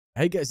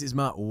Hey guys, it's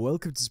Matt.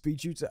 Welcome to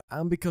SpeedTutor,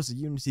 and because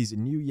Unity's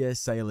New Year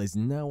sale is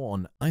now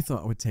on, I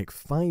thought I would take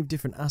 5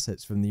 different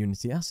assets from the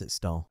Unity asset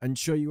store and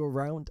show you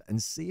around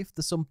and see if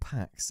there's some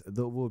packs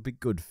that will be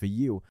good for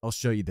you. I'll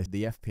show you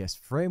the FPS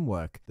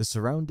framework, the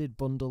Surrounded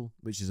bundle,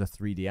 which is a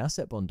 3D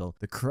asset bundle,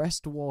 the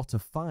Crest Water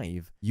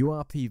 5,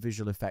 URP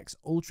Visual Effects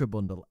Ultra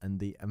bundle, and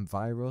the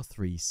Enviro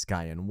 3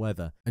 Sky and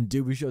Weather. And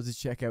do be sure to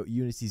check out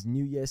Unity's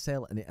New Year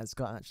sale, and it has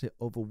got actually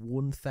over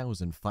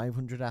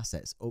 1,500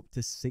 assets, up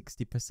to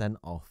 60%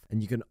 off.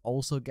 And you can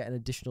also get an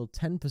additional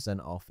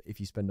 10% off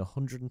if you spend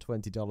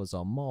 $120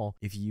 or more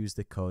if you use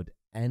the code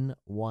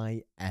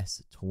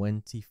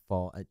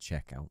NYS24 at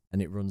checkout,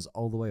 and it runs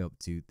all the way up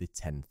to the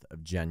 10th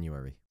of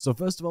January. So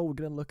first of all, we're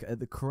going to look at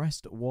the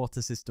Crest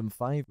Water System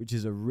 5, which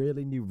is a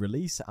really new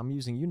release. I'm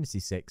using Unity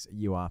 6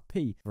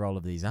 URP for all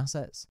of these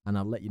assets, and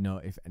I'll let you know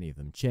if any of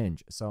them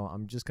change. So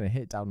I'm just going to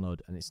hit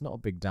download, and it's not a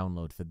big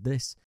download for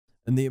this.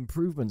 And the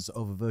improvements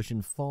over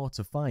version 4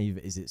 to 5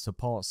 is it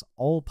supports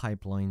all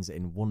pipelines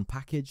in one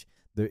package.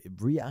 They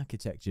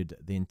re-architectured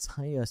the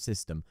entire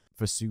system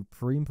for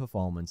supreme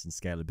performance and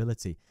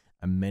scalability,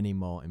 and many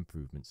more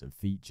improvements and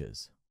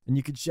features. And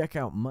you can check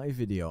out my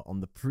video on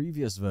the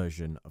previous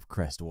version of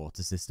Crest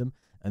Water System,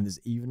 and there's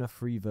even a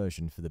free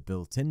version for the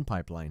built-in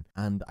pipeline,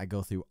 and I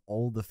go through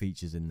all the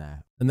features in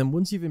there. And then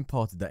once you've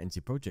imported that into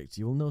your project,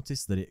 you'll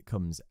notice that it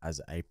comes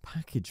as a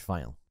package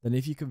file. Then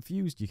if you're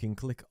confused, you can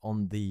click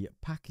on the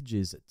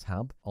Packages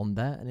tab on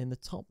there, and in the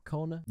top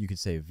corner, you can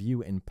say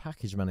View in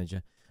Package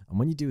Manager. And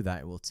when you do that,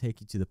 it will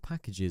take you to the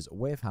packages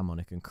Wave,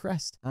 Harmonic, and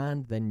Crest,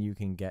 and then you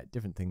can get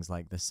different things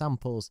like the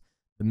samples,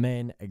 the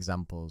main,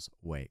 examples,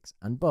 wakes,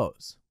 and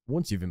bows.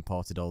 Once you've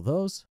imported all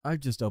those, I've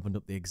just opened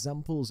up the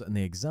examples and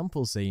the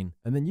example scene,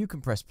 and then you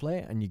can press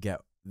play and you get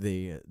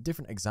the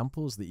different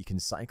examples that you can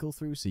cycle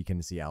through. So you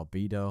can see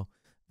albedo,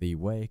 the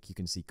wake, you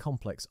can see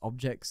complex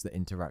objects that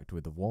interact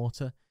with the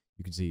water,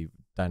 you can see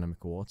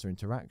dynamic water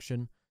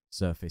interaction,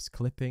 surface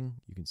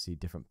clipping, you can see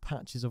different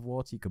patches of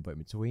water you can put in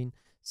between,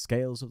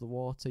 scales of the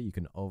water, you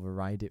can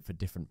override it for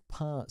different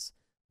parts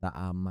that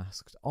are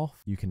masked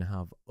off. You can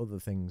have other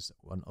things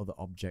and other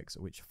objects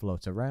which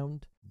float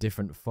around,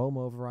 different foam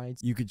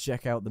overrides. You could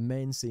check out the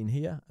main scene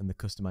here and the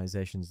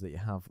customizations that you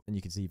have, and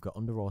you can see you've got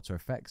underwater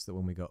effects that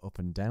when we go up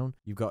and down,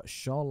 you've got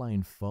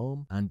shoreline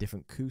foam and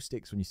different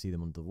acoustics when you see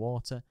them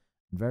underwater,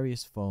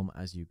 various foam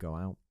as you go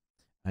out,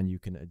 and you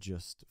can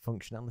adjust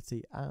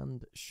functionality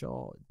and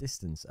shore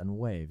distance and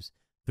waves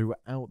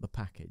throughout the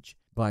package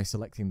by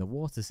selecting the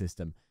water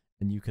system.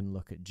 And you can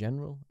look at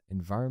general,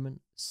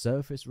 environment,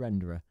 surface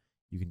renderer.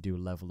 You can do a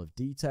level of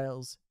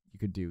details, you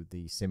could do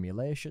the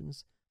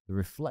simulations, the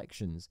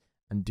reflections,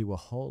 and do a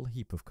whole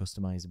heap of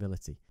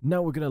customizability.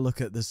 Now we're going to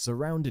look at the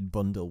Surrounded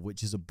bundle,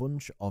 which is a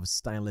bunch of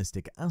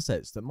stylistic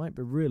assets that might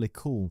be really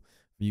cool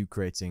for you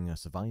creating a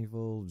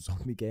survival,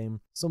 zombie game,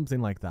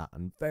 something like that,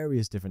 and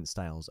various different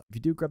styles. If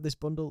you do grab this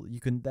bundle, you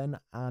can then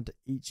add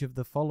each of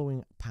the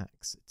following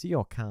packs to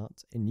your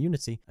cart in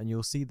Unity, and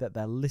you'll see that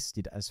they're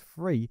listed as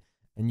free,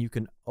 and you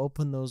can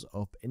open those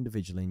up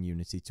individually in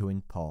Unity to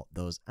import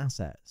those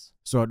assets.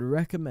 So I'd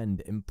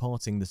recommend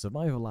importing the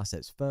survival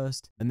assets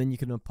first, and then you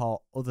can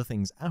import other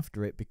things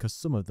after it, because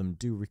some of them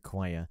do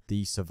require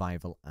the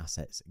survival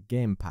assets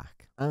game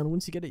pack. And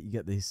once you get it, you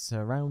get this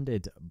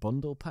Surrounded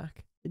bundle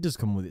pack. It does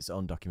come with its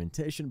own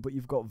documentation, but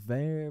you've got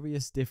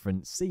various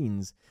different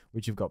scenes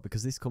which you've got,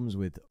 because this comes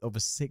with over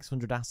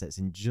 600 assets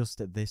in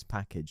just this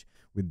package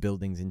with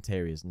buildings,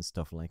 interiors, and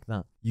stuff like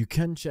that. You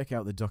can check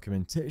out the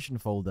documentation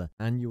folder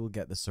and you will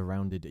get the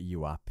Surrounded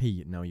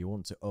URP. Now you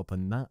want to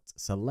open that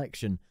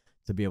selection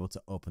to be able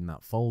to open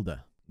that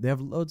folder. They have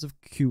loads of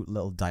cute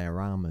little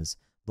dioramas,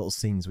 little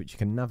scenes which you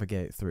can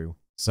navigate through.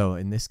 So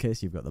in this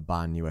case, you've got the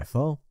barn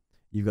UFO,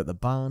 you've got the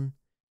barn,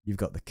 you've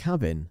got the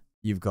cabin,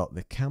 you've got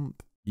the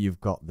camp,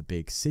 you've got the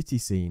big city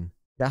scene,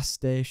 gas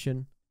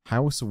station,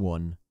 house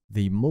 1,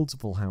 the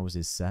multiple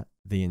houses set,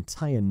 the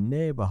entire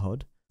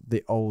neighborhood,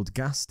 the old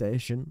gas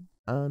station,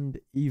 and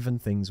even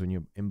things when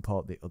you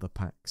import the other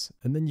packs.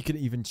 And then you can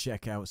even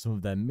check out some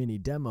of their mini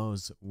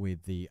demos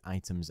with the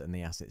items and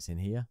the assets in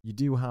here. You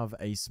do have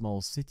a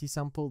small city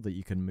sample that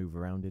you can move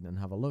around in and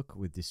have a look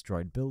with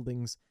destroyed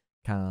buildings,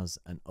 cars,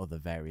 and other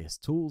various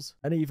tools,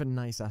 and even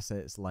nice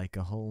assets like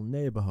a whole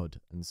neighborhood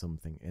and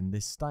something in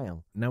this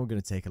style. Now we're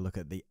going to take a look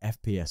at the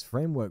FPS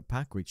framework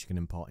pack, which you can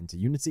import into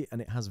Unity,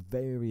 and it has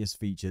various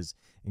features,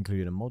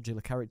 including a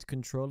modular character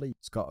controller.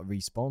 It's got a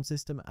respawn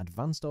system,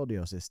 advanced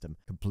audio system,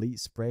 complete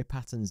spray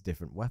patterns,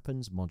 different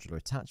weapons, modular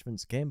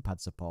attachments,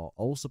 gamepad support,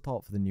 all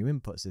support for the new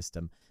input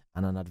system,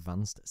 and an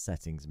advanced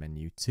settings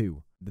menu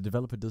too. The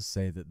developer does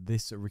say that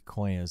this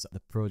requires the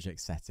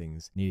project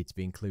settings needed to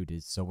be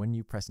included, so when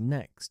you press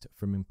next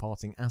from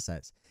importing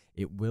assets,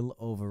 it will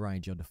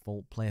override your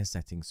default player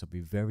settings, so be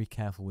very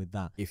careful with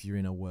that if you're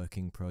in a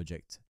working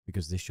project,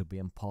 because this should be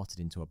imported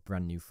into a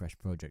brand new fresh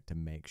project to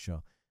make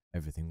sure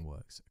everything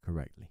works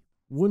correctly.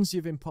 Once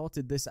you've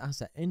imported this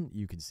asset in,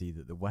 you can see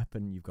that the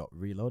weapon, you've got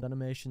reload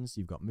animations,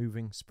 you've got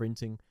moving,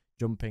 sprinting,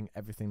 jumping,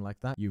 everything like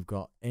that. You've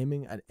got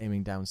aiming and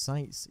aiming down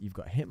sights. You've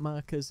got hit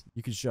markers.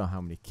 You can show how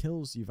many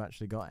kills you've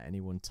actually got at any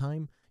one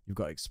time. You've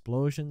got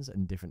explosions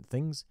and different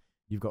things.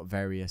 You've got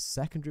various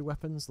secondary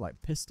weapons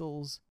like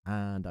pistols,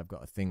 and I've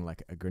got a thing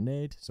like a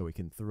grenade, so we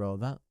can throw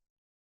that.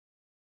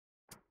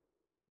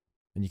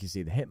 And you can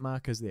see the hit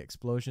markers, the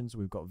explosions.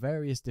 We've got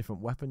various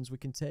different weapons we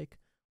can take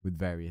with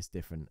various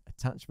different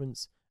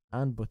attachments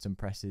and button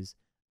presses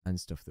and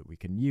stuff that we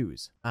can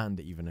use, and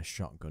even a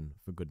shotgun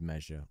for good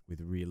measure with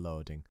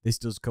reloading. This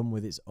does come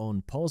with its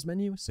own pause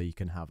menu, so you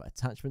can have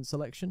attachment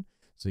selection,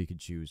 so you can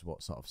choose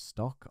what sort of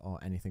stock or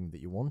anything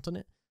that you want on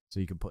it, so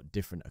you can put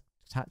different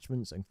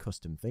attachments and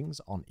custom things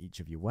on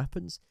each of your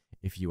weapons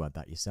if you add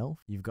that yourself.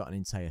 You've got an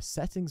entire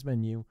settings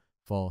menu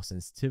for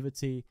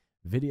sensitivity,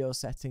 video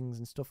settings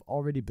and stuff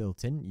already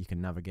built in. You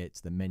can navigate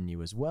to the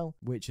menu as well,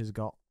 which has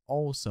got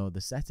also the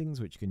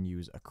settings which you can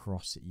use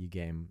across your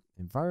game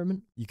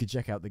environment. You can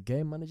check out the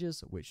game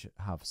managers, which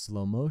have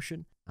slow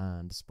motion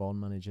and spawn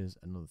managers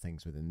and other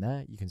things within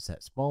there. You can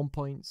set spawn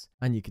points,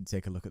 and you can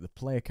take a look at the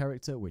player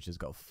character, which has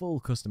got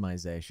full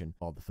customization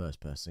for the first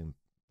person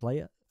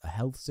player, a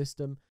health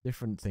system,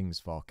 different things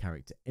for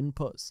character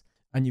inputs,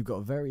 and you've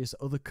got various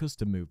other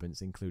custom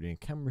movements, including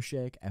camera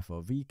shake,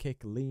 FOV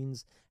kick,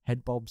 leans,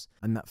 head bobs,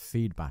 and that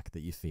feedback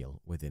that you feel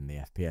within the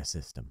FPS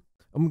system.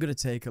 I'm going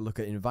to take a look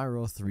at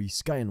Enviro 3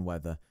 Sky and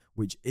Weather,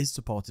 which is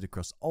supported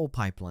across all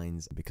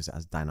pipelines because it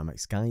has dynamic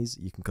skies.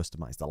 You can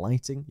customize the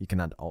lighting, you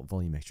can add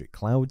volumetric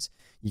clouds,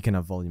 you can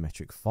have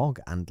volumetric fog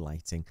and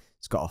lighting.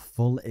 It's got a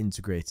full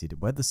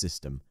integrated weather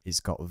system. It's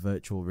got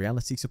virtual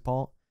reality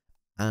support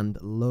and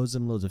loads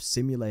and loads of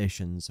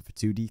simulations for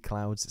 2D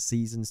clouds,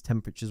 seasons,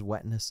 temperatures,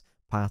 wetness,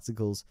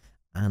 particles,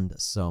 and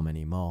so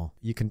many more.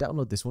 You can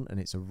download this one, and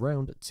it's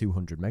around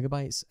 200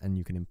 megabytes, and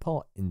you can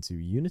import into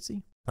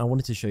Unity. I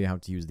wanted to show you how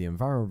to use the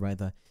Enviro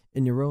Weather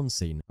in your own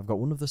scene. I've got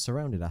one of the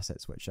surrounded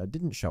assets which I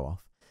didn't show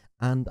off,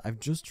 and I've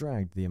just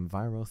dragged the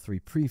Enviro 3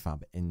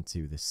 prefab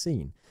into the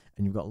scene,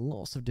 and you've got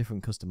lots of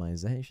different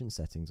customization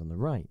settings on the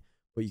right.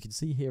 But you can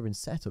see here in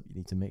setup, you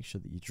need to make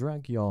sure that you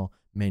drag your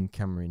main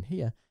camera in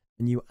here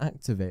and you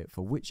activate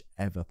for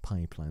whichever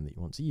pipeline that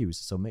you want to use.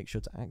 So make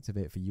sure to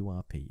activate for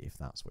URP if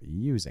that's what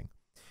you're using.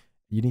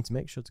 You need to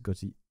make sure to go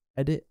to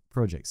Edit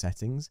Project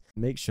Settings.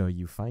 Make sure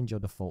you find your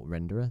default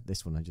renderer.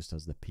 This one just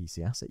has the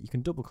PC asset. You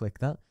can double click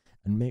that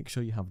and make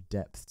sure you have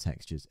depth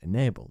textures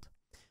enabled.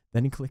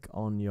 Then you click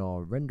on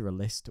your renderer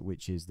list,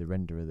 which is the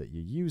renderer that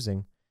you're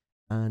using,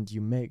 and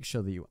you make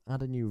sure that you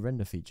add a new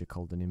render feature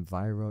called an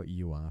Enviro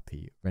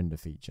URP render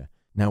feature.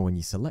 Now when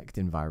you select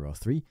Enviro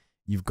 3,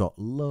 you've got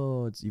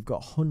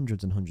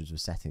hundreds and hundreds of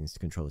settings to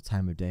control the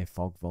time of day,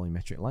 fog,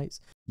 volumetric lights.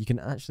 You can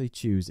actually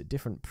choose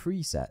different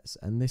presets,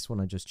 and this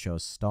one I just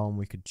chose storm.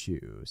 We could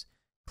choose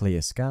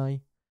clear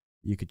sky,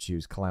 you could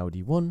choose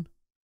cloudy 1,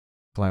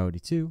 cloudy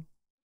 2,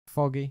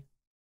 foggy,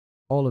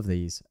 all of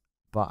these,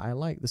 but I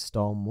like the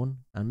storm one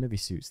and maybe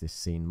suits this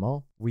scene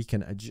more. We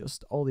can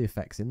adjust all the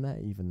effects in there,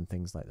 even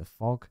things like the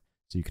fog,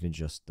 so you can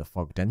adjust the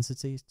fog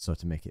density so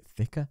to make it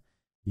thicker.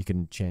 You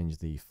can change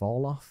the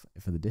fall off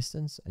for the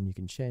distance, and you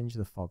can change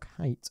the fog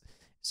height.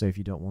 So if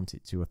you don't want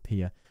it to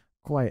appear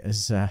quite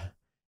as,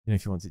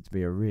 if you want it to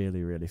be a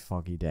really, really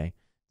foggy day,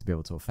 to be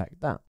able to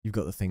affect that. You've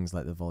got the things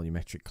like the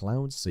volumetric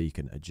clouds, so you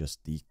can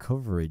adjust the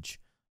coverage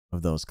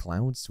of those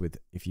clouds with,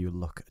 if you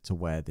look to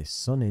where this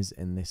sun is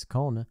in this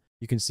corner,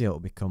 you can see it will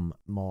become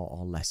more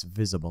or less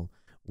visible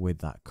with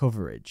that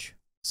coverage.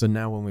 So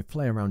now when we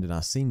play around in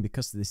our scene,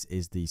 because this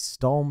is the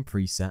storm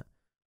preset,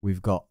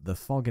 we've got the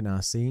fog in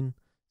our scene,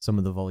 some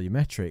of the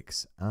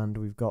volumetrics, and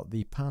we've got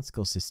the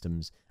particle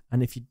systems.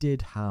 And if you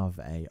did have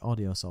a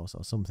audio source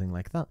or something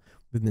like that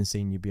within the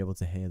scene, you'd be able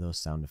to hear those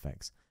sound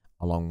effects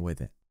along with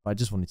it. But I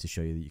just wanted to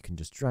show you that you can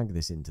just drag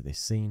this into this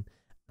scene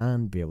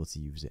and be able to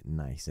use it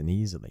nice and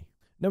easily.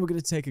 Now we're going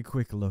to take a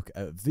quick look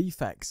at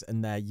VFX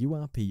and their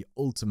URP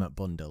Ultimate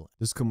Bundle.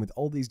 Does come with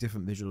all these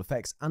different visual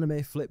effects: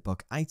 anime,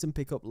 flipbook, item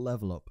pickup,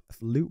 level up,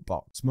 loot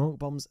box, smoke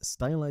bombs,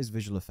 stylized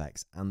visual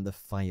effects, and the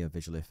fire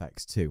visual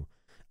effects too.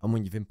 And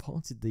when you've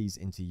imported these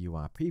into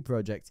URP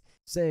project,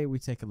 say we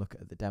take a look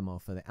at the demo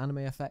for the anime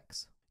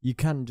effects, you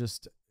can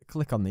just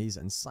click on these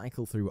and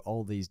cycle through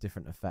all these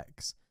different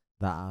effects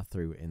that are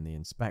through in the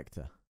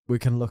inspector. We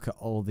can look at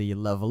all the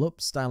level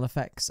up style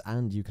effects,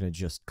 and you can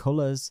adjust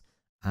colors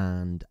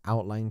and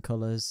outline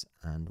colors,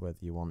 and whether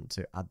you want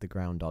to add the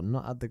ground or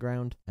not add the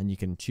ground, and you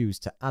can choose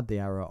to add the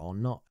arrow or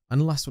not.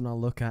 And the last one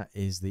I'll look at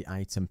is the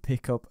item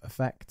pickup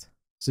effect.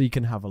 So you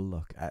can have a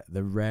look at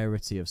the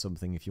rarity of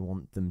something if you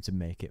want them to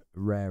make it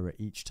rarer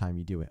each time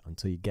you do it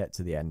until you get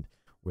to the end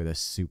with a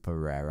super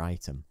rare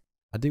item.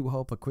 I do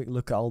hope a quick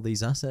look at all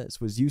these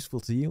assets was useful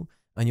to you,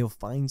 and you'll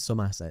find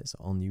some assets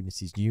on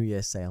Unity's New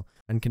Year sale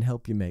and can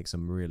help you make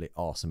some really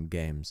awesome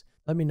games.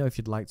 Let me know if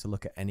you'd like to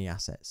look at any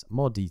assets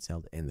more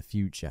detailed in the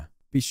future.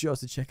 Be sure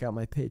to check out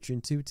my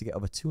Patreon too to get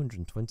over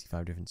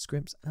 225 different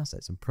scripts,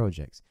 assets and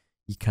projects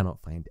you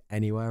cannot find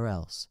anywhere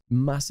else.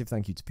 Massive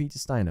thank you to Peter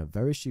Steiner,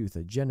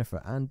 Verishutha,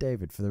 Jennifer and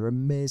David for their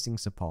amazing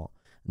support,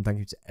 and thank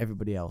you to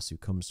everybody else who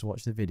comes to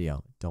watch the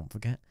video. Don't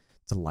forget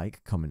to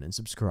like, comment and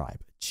subscribe.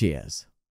 Cheers.